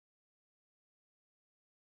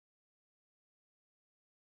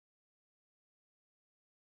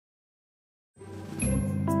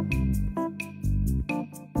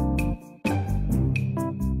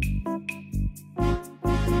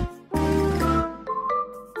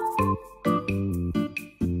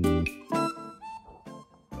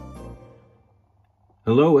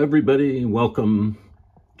Hello everybody, welcome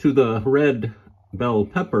to the red bell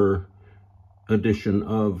pepper edition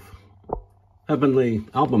of Heavenly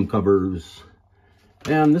Album Covers.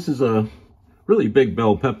 And this is a really big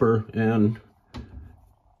bell pepper, and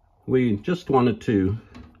we just wanted to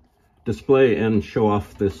display and show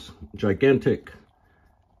off this gigantic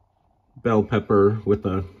bell pepper with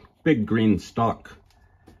a big green stalk.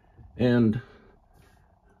 And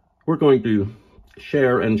we're going to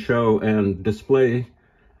share and show and display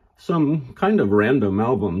some kind of random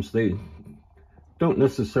albums. They don't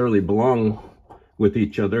necessarily belong with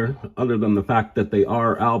each other, other than the fact that they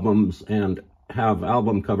are albums and have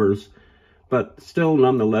album covers. But still,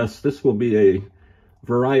 nonetheless, this will be a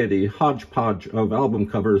variety, hodgepodge of album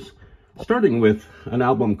covers, starting with an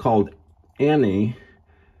album called Annie,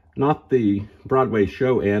 not the Broadway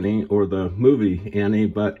show Annie or the movie Annie,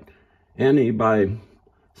 but Annie by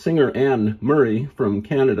singer Anne Murray from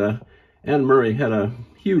Canada. Anne Murray had a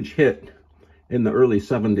huge hit in the early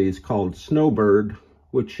 70s called Snowbird,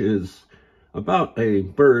 which is about a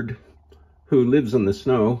bird who lives in the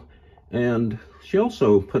snow. And she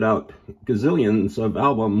also put out gazillions of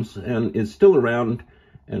albums and is still around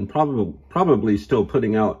and probably still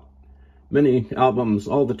putting out many albums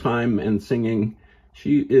all the time and singing.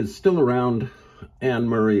 She is still around. Anne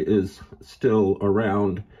Murray is still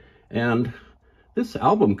around. And this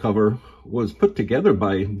album cover was put together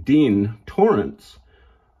by Dean Torrance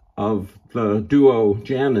of the duo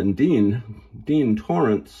Jan and Dean. Dean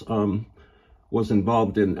Torrance was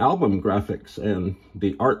involved in album graphics and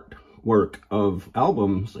the artwork of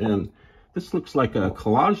albums, and this looks like a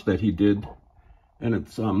collage that he did, and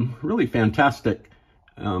it's really fantastic.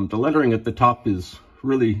 The lettering at the top is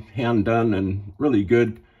really hand done and really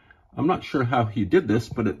good. I'm not sure how he did this,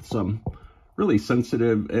 but it's really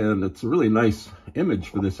sensitive, and it's a really nice image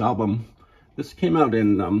for this album. This came out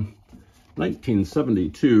in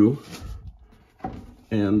 1972,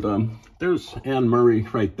 and there's Anne Murray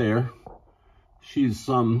right there. She's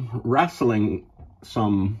wrestling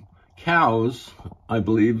some cows, I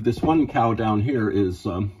believe. This one cow down here is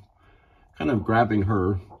kind of grabbing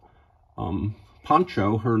her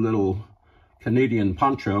poncho, her little Canadian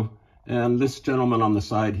poncho, and this gentleman on the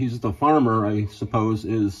side, he's the farmer, I suppose,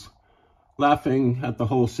 is laughing at the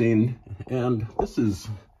whole scene. And this is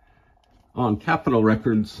on Capitol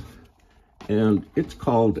Records, and it's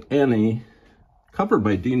called Annie, covered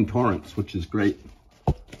by Dean Torrance, which is great.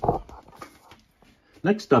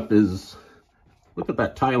 Next up is, look at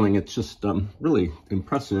that tiling, it's just really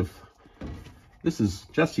impressive. This is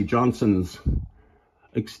Jesse Johnson's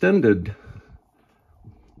extended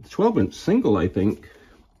 12-inch single, I think.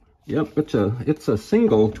 Yep, it's a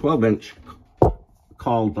single 12-inch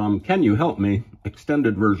called Can You Help Me,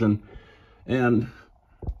 extended version. And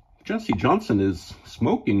Jesse Johnson is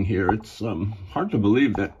smoking here. It's hard to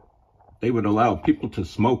believe that they would allow people to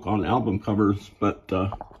smoke on album covers, but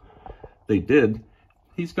they did.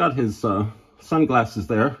 He's got his sunglasses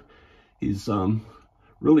there. He's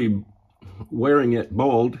really wearing it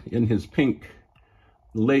bold in his pink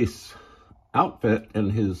lace outfit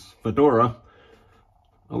and his fedora.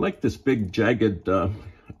 I like this big jagged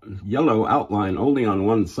yellow outline only on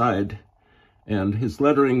one side, and his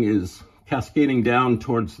lettering is cascading down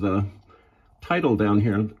towards the title down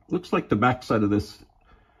here. Looks like the back side of this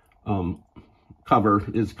cover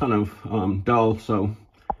is kind of dull, so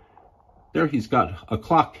there he's got a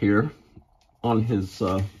clock here on his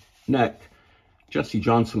neck. Jesse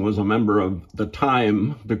Johnson was a member of The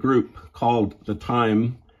Time, the group called The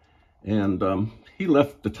Time, and he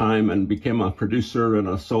left The Time and became a producer and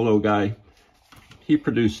a solo guy. He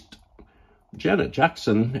produced Janet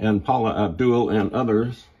Jackson and Paula Abdul and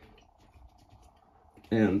others.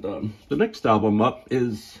 And the next album up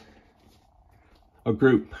is a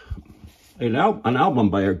group, an album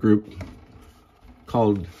by a group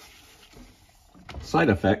called Side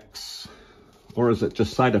Effects, or is it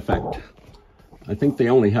just Side Effect? I think they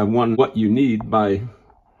only have one, What You Need by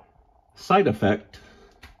Side Effect.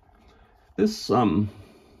 This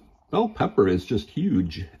bell pepper is just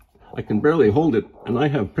huge. I can barely hold it, and I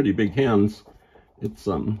have pretty big hands. It's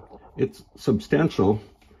substantial,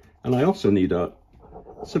 and I also need a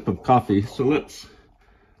sip of coffee. So let's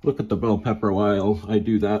look at the bell pepper while I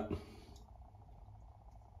do that.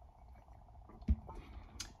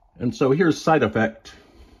 And so here's Side Effect,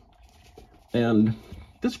 and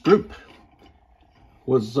this group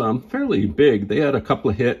was fairly big. They had a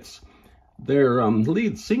couple of hits. Their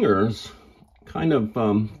lead singers kind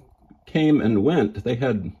of came and went. They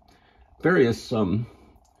had various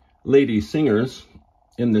lady singers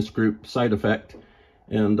in this group, Side Effect,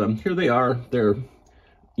 and here they are. They're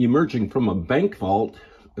emerging from a bank vault.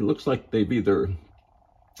 It looks like they've either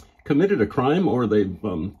committed a crime or they've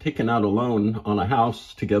taken out a loan on a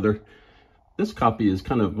house together. This copy is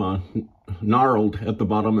kind of gnarled at the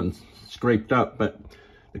bottom and scraped up, but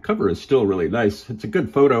the cover is still really nice. It's a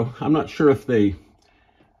good photo. I'm not sure if they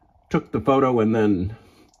took the photo and then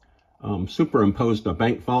superimposed a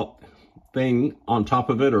bank vault thing on top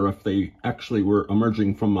of it, or if they actually were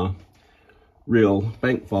emerging from a real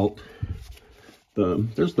bank vault.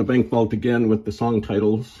 There's the bank vault again with the song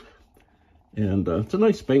titles, and it's a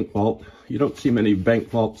nice bank vault. You don't see many bank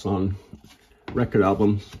vaults on record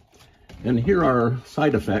albums. And here are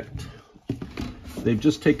Side Effect. They've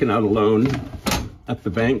just taken out a loan at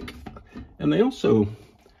the bank, and they also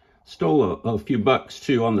stole a few bucks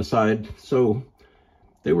too on the side, so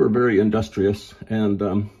they were very industrious.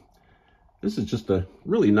 And this is just a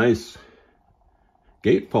really nice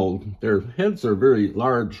gatefold. Their heads are very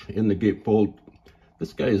large in the gatefold.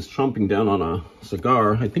 This guy is chomping down on a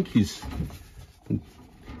cigar. I think I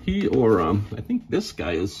think this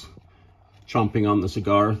guy is chomping on the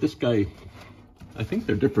cigar. This guy, I think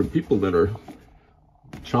they're different people that are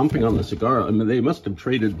chomping on the cigar. I mean, they must have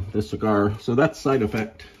traded the cigar. So that's Side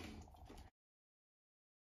Effect.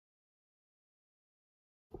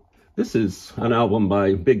 This is an album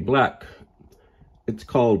by Big Black. It's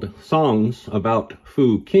called Songs About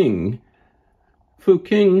Pooh King. Pooh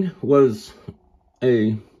King was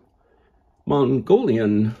a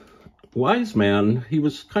Mongolian wise man. He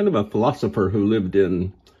was kind of a philosopher who lived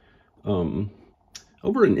in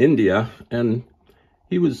over in India, and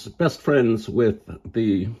he was best friends with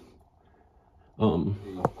the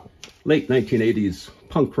late 1980s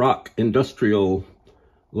punk rock industrial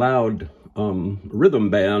loud rhythm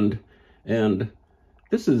band, and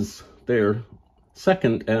this is their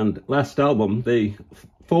second and last album. They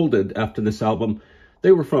folded after this album.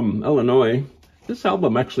 They were from Illinois. This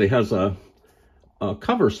album actually has a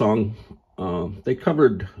cover song. They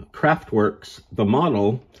covered Kraftwerk's The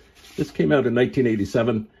Model. This came out in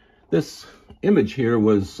 1987. This image here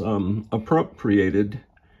was appropriated,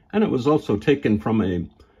 and it was also taken from a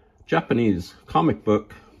Japanese comic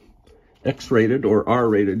book, X-rated or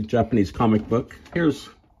R-rated Japanese comic book. Here's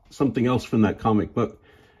something else from that comic book.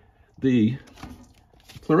 The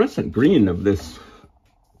fluorescent green of this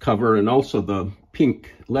cover and also the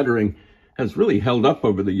pink lettering has really held up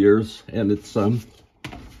over the years, and it's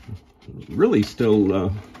really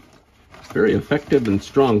still very effective and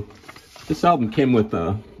strong. This album came with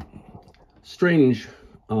a strange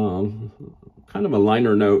kind of a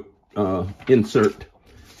liner note insert,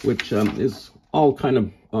 which is all kind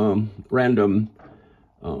of random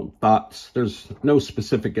thoughts. There's no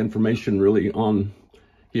specific information really on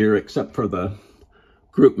here except for the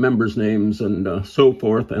group members' names and so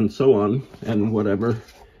forth and so on and whatever.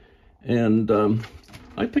 And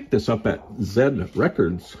I picked this up at Z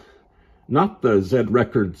Records, not the Z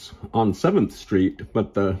Records on 7th Street,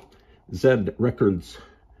 but the Z Records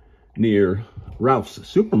near Ralph's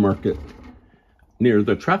Supermarket, near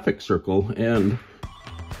the traffic circle. And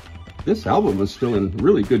this album is still in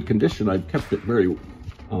really good condition. I've kept it very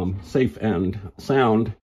safe and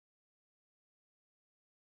sound.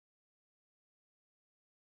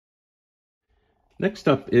 Next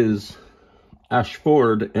up is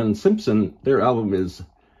Ashford and Simpson. Their album is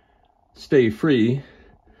Stay Free.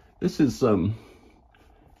 This is,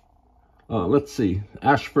 let's see,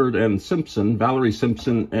 Ashford and Simpson, Valerie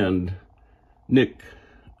Simpson and Nick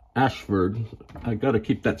Ashford. I gotta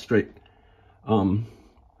keep that straight.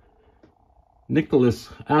 Nicholas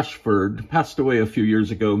Ashford passed away a few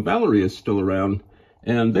years ago. Valerie is still around,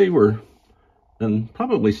 and they were, and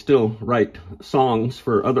probably still write songs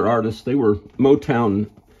for other artists. They were Motown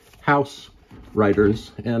house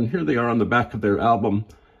writers, and here they are on the back of their album.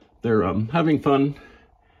 They're having fun,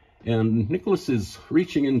 and Nicholas is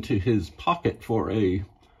reaching into his pocket for a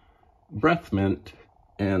breath mint,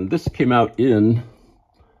 and this came out in,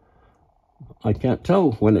 I can't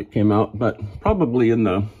tell when it came out, but probably in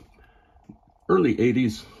the early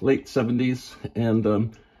 80s, late 70s,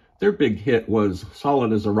 and their big hit was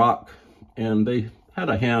Solid as a Rock, and they had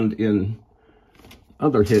a hand in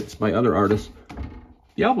other hits by other artists.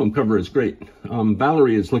 The album cover is great.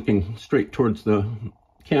 Valerie is looking straight towards the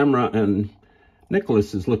camera, and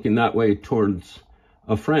Nicholas is looking that way towards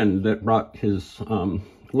a friend that brought his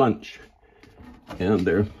lunch, and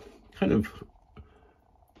they're kind of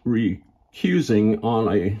recusing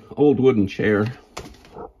on a old wooden chair.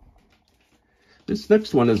 This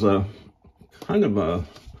next one is a kind of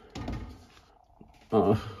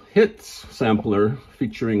a hits sampler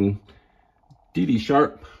featuring Dee Dee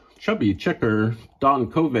Sharp, Chubby Checker,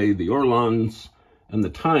 Don Covey, the Orlons, and the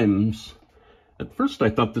Times. At first I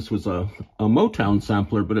thought this was a Motown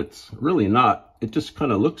sampler, but it's really not. it just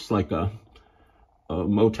kind of looks like a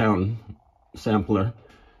Motown sampler.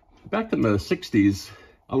 Back in the 60s,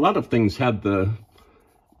 a lot of things had the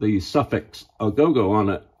suffix a-go-go on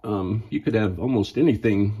it. You could have almost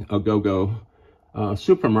anything a-go-go.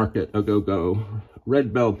 Supermarket a-go-go,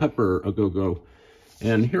 red bell pepper a-go-go.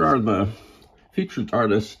 And here are the featured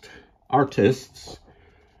artists,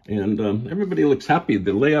 and everybody looks happy.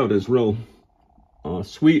 The layout is real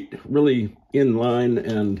sweet, really in line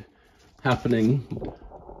and happening.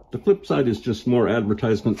 The flip side is just more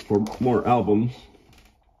advertisements for more albums.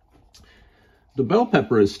 The bell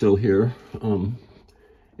pepper is still here.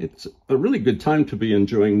 It's a really good time to be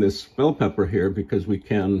enjoying this bell pepper here because we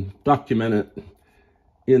can document it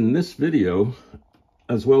in this video,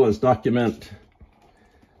 as well as document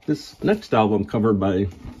this next album cover by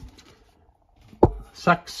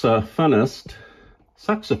saxophone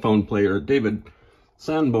player David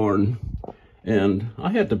Sanborn. And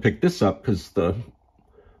I had to pick this up because the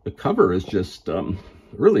cover is just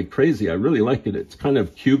really crazy. I really like it. It's kind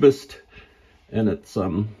of cubist, and it's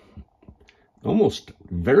almost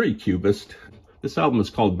very cubist. This album is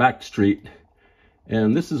called Backstreet,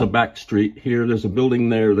 and this is a back street here. There's a building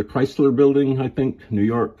there, the Chrysler Building, I think, New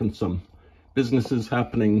York, and some businesses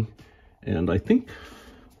happening. And I think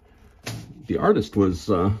the artist was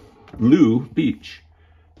Lou Beach,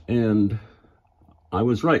 and I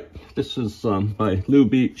was right. This is by Lou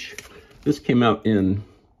Beach. This came out in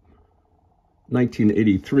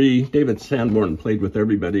 1983. David Sanborn played with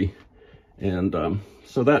everybody, and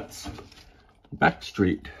so that's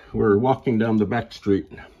Backstreet. We're walking down the back street.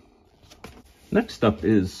 Next up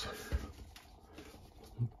is,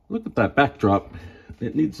 look at that backdrop.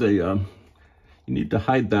 It needs a, you need to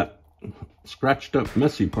hide that scratched up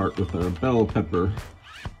messy part with a bell pepper.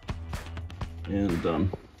 And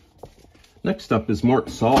next up is Mort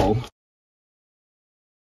Sahl.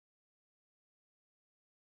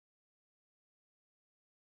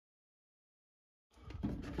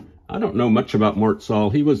 I don't know much about Mort Sahl.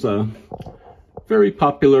 He was a very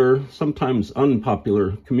popular, sometimes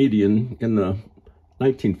unpopular comedian in the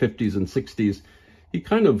 1950s and 60s. He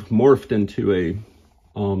kind of morphed into a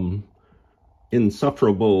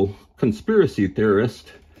insufferable conspiracy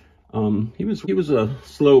theorist. He was a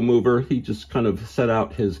slow mover. He just kind of set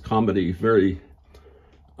out his comedy very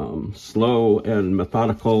slow and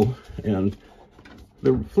methodical, and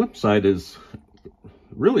the flip side is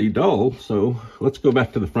really dull. So let's go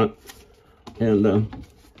back to the front. And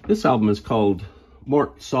this album is called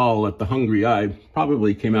Mort Sahl at the Hungry Eye.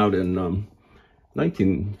 Probably came out in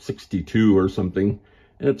 1962 or something.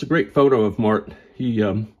 And it's a great photo of Mort. He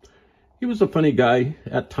was a funny guy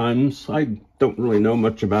at times. I don't really know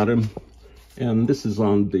much about him. And this is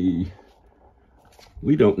on the,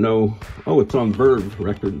 we don't know, oh, it's on Revue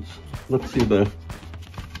Records. Let's see the,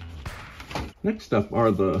 next up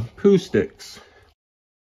are the Pooh sticks.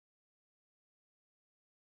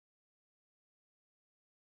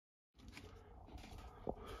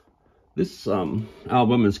 This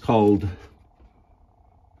album is called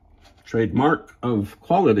Trademark of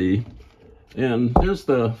Quality, and there's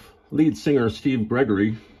the lead singer, Steve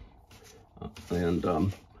Gregory,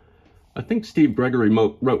 and I think Steve Gregory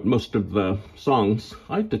wrote most of the songs.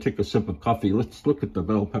 I have to take a sip of coffee. Let's look at the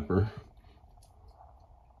bell pepper.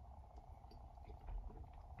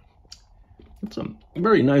 It's a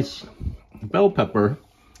very nice bell pepper,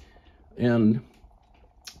 and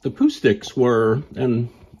the Pooh sticks were, and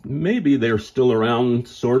maybe they're still around,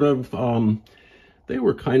 sort of. They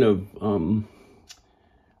were kind of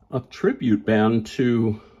a tribute band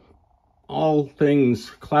to all things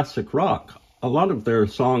classic rock. A lot of their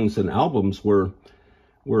songs and albums were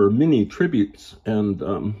mini tributes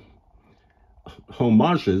and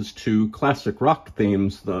homages to classic rock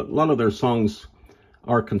themes. A lot of their songs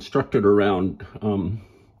are constructed around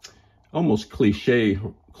almost cliche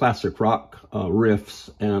classic rock riffs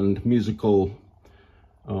and musical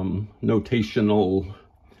notational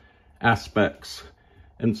aspects.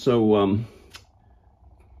 And so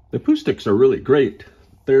the Pooh sticks are really great.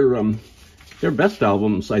 Their best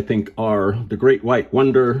albums, I think, are The Great White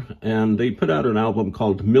Wonder, and they put out an album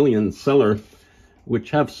called Million Seller,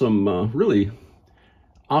 which have some really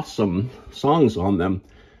awesome songs on them.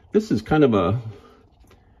 This is kind of a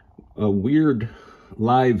weird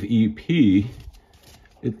live EP.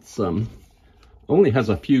 It's only has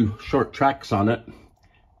a few short tracks on it,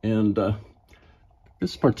 and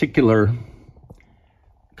this particular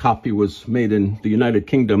copy was made in the United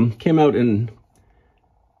Kingdom, came out in,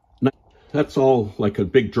 that's all like a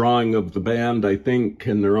big drawing of the band, I think,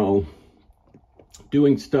 and they're all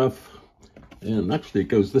doing stuff. And actually it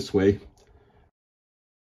goes this way.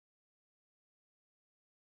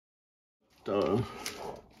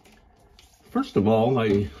 first of all,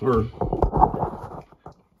 I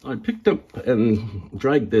picked up and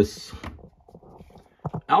dragged this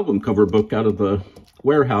album cover book out of the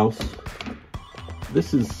warehouse.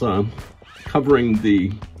 This is covering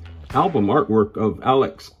the album artwork of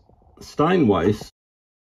Alex Steinweiss.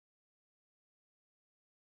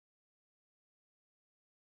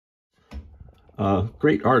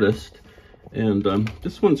 Great artist, and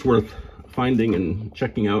this one's worth finding and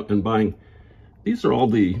checking out and buying. These are all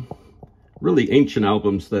the really ancient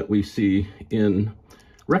albums that we see in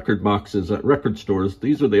record boxes at record stores.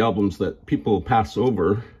 These are the albums that people pass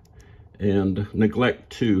over and neglect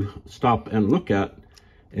to stop and look at.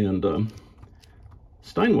 And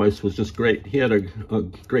Steinweiss was just great. He had a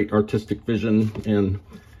great artistic vision and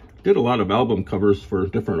did a lot of album covers for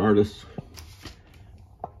different artists.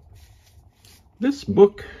 This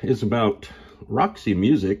book is about Roxy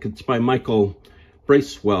music. It's by Michael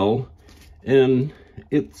Bracewell, and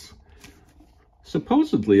it's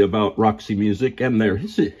supposedly about Roxy music and their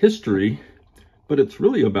history, but it's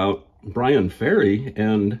really about Bryan Ferry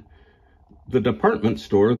and the department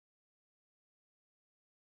store,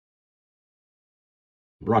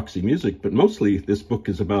 Roxy Music. But mostly this book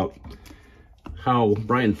is about how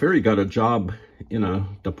Bryan Ferry got a job in a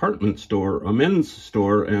department store, a men's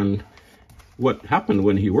store, and what happened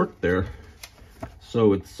when he worked there.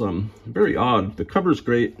 So it's very odd. The cover's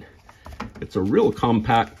great. It's a real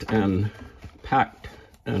compact and packed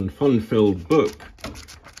and fun-filled book,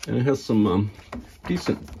 and it has some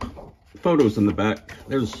decent photos in the back.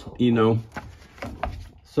 There's Eno.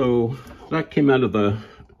 So that came out of the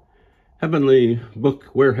Heavenly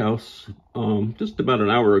Book Warehouse just about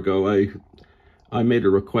an hour ago. I made a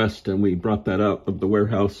request and we brought that out of the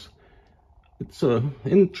warehouse. It's an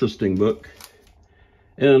interesting book.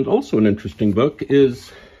 And also an interesting book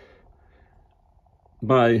is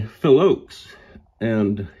by Phil Ochs,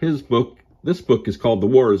 and his book, this book is called The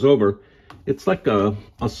War Is Over. It's like a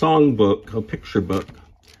song book, a picture book.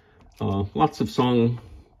 Lots of songs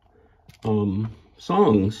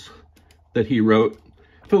that he wrote.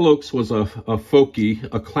 Phil Ochs was a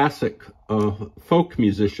classic folk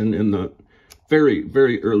musician in the very,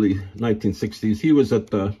 very early 1960s. He was at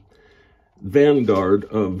the vanguard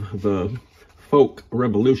of the folk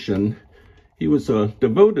revolution. He was a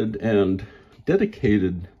devoted and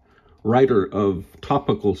dedicated writer of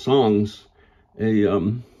topical songs,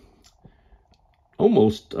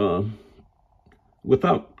 almost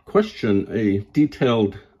without question a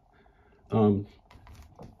detailed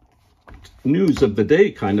news of the day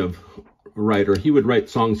kind of writer. He would write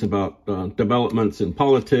songs about developments in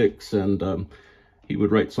politics, and he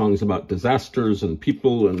would write songs about disasters and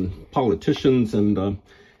people and politicians, and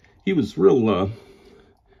he was real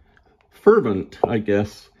fervent, I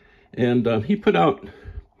guess. And he put out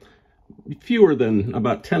fewer than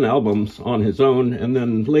about 10 albums on his own, and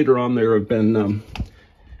then later on there have been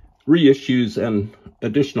reissues and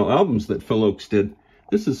additional albums that Phil Ochs did.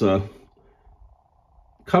 This is a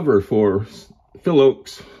cover for Phil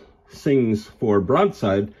Ochs Sings for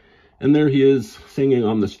Broadside, and there he is singing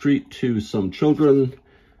on the street to some children.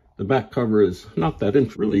 The back cover is not that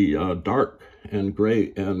interesting, really dark and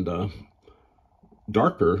gray and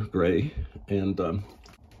darker gray. And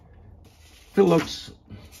Phil Ochs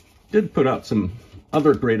did put out some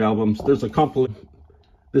other great albums. There's a compilation.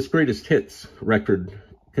 This Greatest Hits record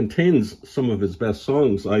contains some of his best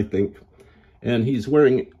songs, I think. And he's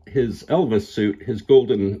wearing his Elvis suit, his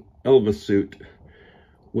golden Elvis suit,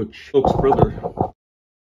 which Ochs' brother